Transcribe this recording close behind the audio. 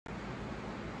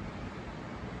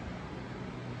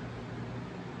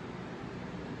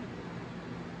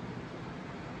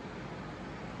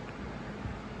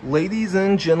Ladies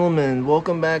and gentlemen,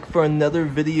 welcome back for another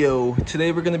video.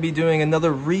 Today we're going to be doing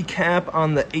another recap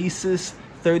on the Asus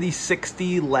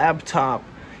 3060 laptop.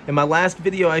 In my last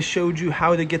video I showed you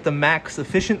how to get the max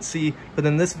efficiency, but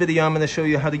in this video I'm going to show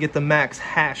you how to get the max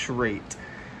hash rate.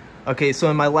 Okay, so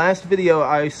in my last video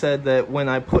I said that when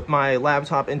I put my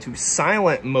laptop into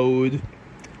silent mode,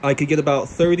 I could get about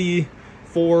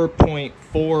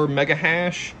 34.4 mega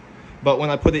hash, but when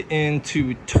I put it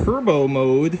into turbo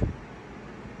mode,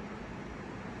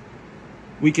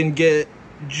 we can get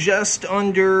just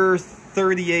under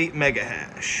 38 mega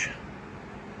hash.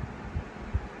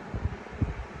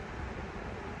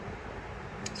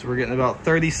 So we're getting about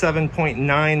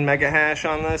 37.9 mega hash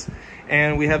on this,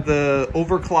 and we have the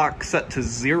overclock set to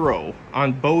 0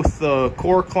 on both the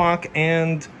core clock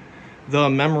and the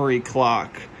memory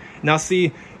clock. Now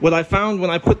see, what I found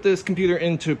when I put this computer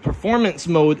into performance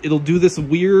mode, it'll do this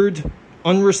weird,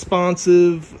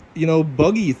 unresponsive,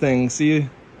 buggy thing. See,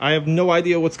 I have no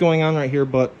idea what's going on right here,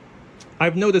 but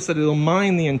I've noticed that it'll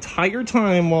mine the entire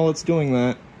time while it's doing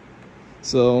that.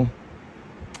 So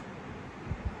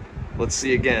let's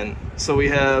see again. So we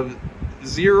have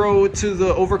 0 to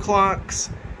the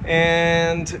overclocks,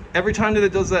 and every time that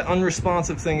it does that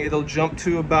unresponsive thing, it'll jump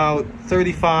to about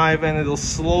 35, and it'll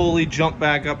slowly jump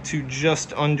back up to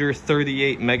just under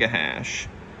 38 mega hash.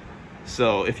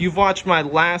 So if you've watched my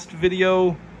last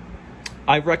video,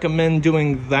 I recommend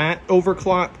doing that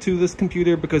overclock to this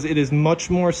computer because it is much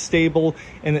more stable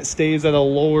and it stays at a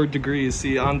lower degree.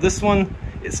 See, on this one,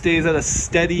 it stays at a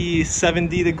steady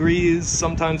 70 degrees.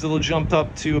 Sometimes it'll jump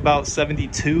up to about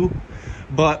 72.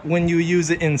 But when you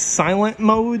use it in silent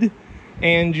mode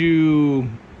and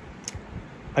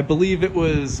I believe it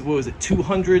was,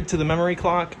 200 to the memory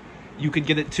clock, you could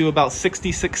get it to about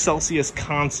 66 Celsius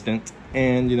constant,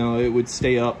 and it would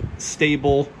stay up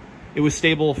stable. It was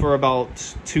stable for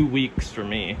about 2 weeks for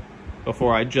me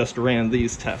before I just ran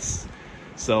these tests.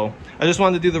 So I just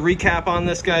wanted to do the recap on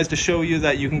this, guys, to show you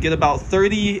that you can get about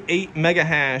 38 mega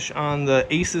hash on the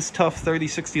Asus Tuf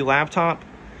 3060 laptop.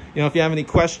 If you have any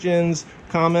questions,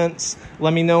 comments,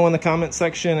 let me know in the comment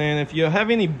section. And if you have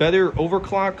any better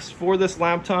overclocks for this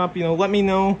laptop, let me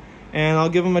know and I'll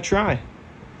give them a try.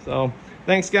 So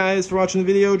thanks, guys, for watching the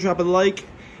video. Drop a like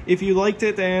if you liked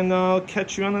it, and I'll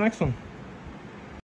catch you on the next one.